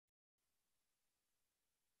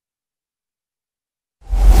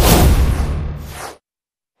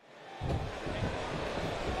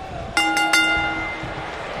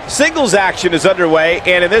Singles action is underway,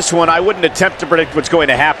 and in this one, I wouldn't attempt to predict what's going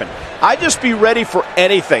to happen. I'd just be ready for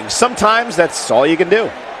anything. Sometimes that's all you can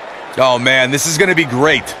do. Oh, man, this is going to be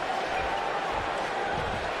great.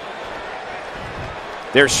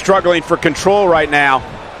 They're struggling for control right now.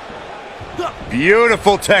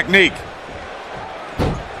 Beautiful technique.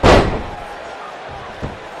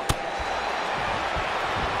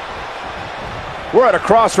 We're at a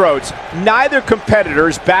crossroads. Neither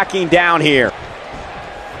competitor's backing down here.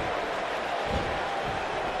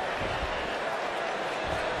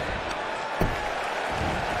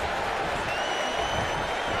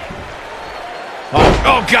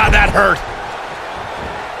 Oh, God, that hurt.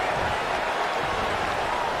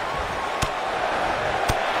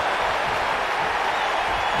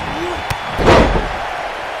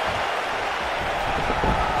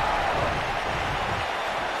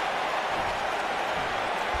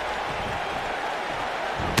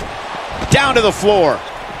 Down to the floor.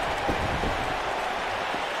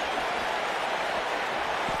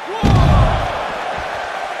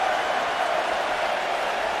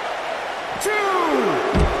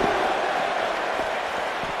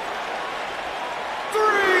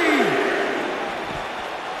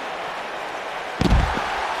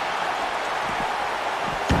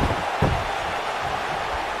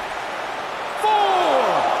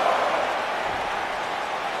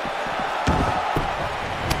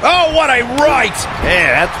 Oh, what a right!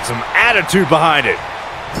 Man, that's some attitude behind it.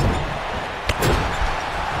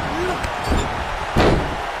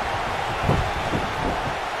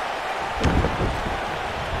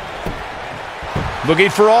 Looking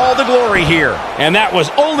for all the glory here. And that was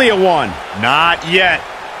only a one. Not yet.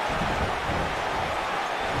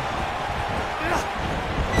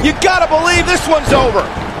 You gotta believe this one's over.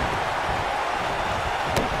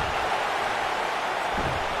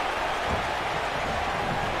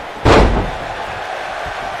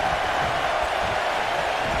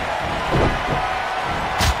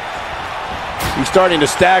 He's starting to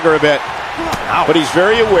stagger a bit, but he's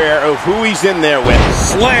very aware of who he's in there with.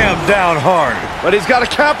 Slam down hard. But he's got to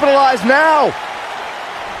capitalize now.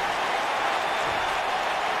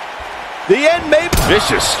 The end may...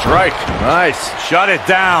 Vicious strike. Nice. Shut it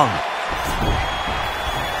down.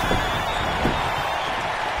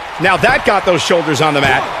 Now that got those shoulders on the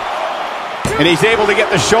mat. And he's able to get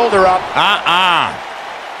the shoulder up.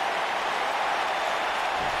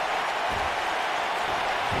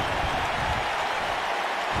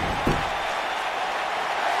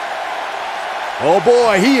 Oh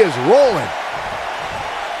boy, he is rolling.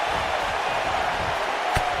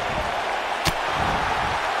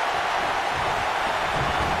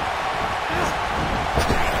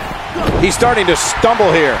 He's starting to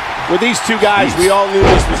stumble here. With these two guys, we all knew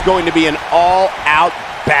this was going to be an all-out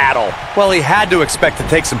battle. Well, he had to expect to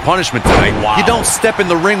take some punishment tonight. Wow. You don't step in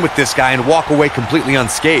the ring with this guy and walk away completely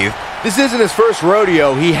unscathed. This isn't his first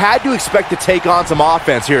rodeo. He had to expect to take on some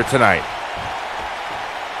offense here tonight.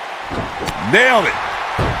 Nailed it.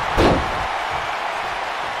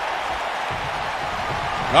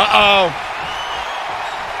 Uh-oh.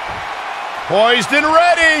 Poised and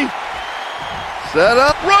ready. Set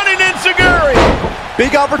up. Running enziguri.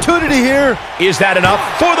 Big opportunity here. Is that enough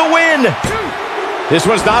for the win? This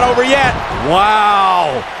one's not over yet.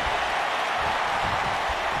 Wow.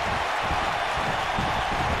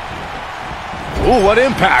 Ooh, what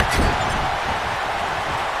impact.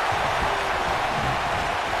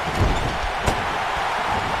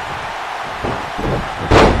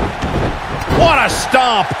 What a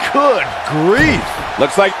stomp. Good grief.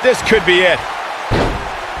 Looks like this could be it.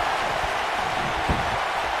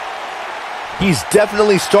 He's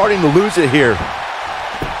definitely starting to lose it here.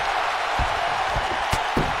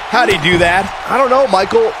 How'd he do that? I don't know,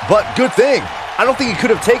 Michael, but good thing. I don't think he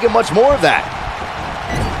could have taken much more of that.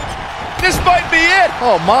 This might be it.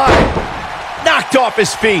 Oh, my. Knocked off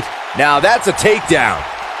his feet. Now that's a takedown.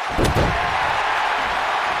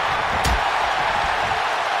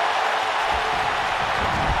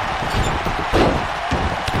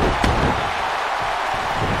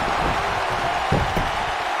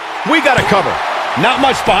 We got to cover. Not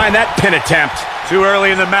much behind that pin attempt. Too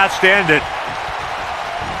early in the match to end it.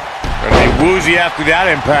 Gonna be woozy after that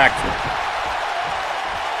impact.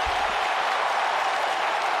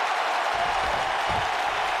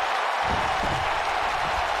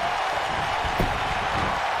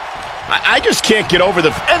 I just can't get over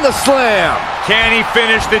the... And the slam. Can he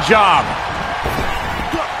finish the job?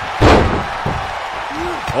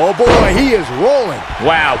 Oh, boy, he is rolling.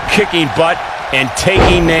 Wow, kicking butt and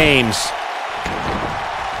taking names.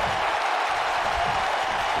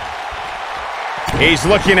 He's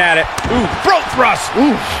looking at it. Ooh, throat thrust.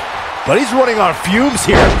 Ooh. but he's running on fumes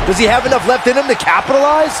here. Does he have enough left in him to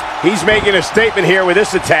capitalize? He's making a statement here with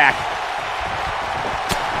this attack.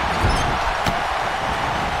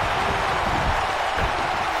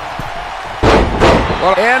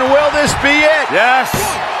 And will this be it? Yes.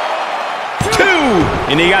 2.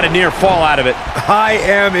 And he got a near fall out of it. I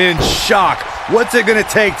am in shock. What's it going to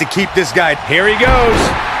take to keep this guy? Here he goes.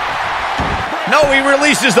 No, he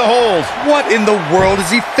releases the hold. What in the world is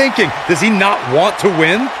he thinking? Does he not want to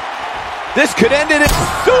win? This could end in a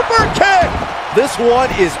super kick. This one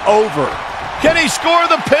is over. Can he score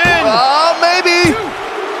the pin? Maybe.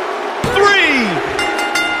 3.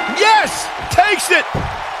 Yes, takes it.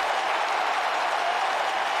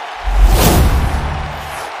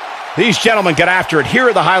 These gentlemen get after it. Here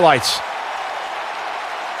are the highlights.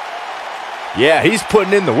 Yeah, he's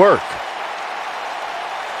putting in the work.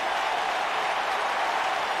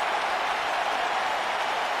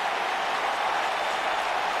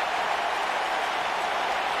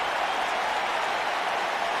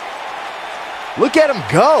 Look at him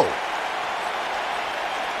go.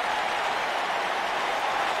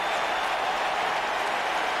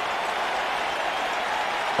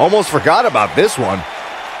 Almost forgot about this one.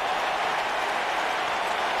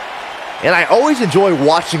 And I always enjoy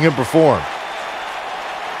watching him perform.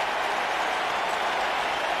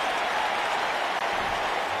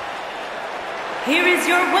 Here is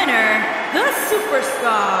your winner, the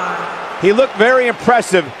Superstar. He looked very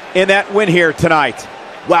impressive in that win here tonight.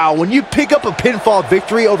 Wow, when you pick up a pinfall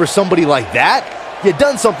victory over somebody like that, you've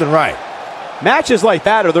done something right. Matches like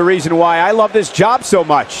that are the reason why I love this job so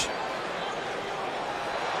much.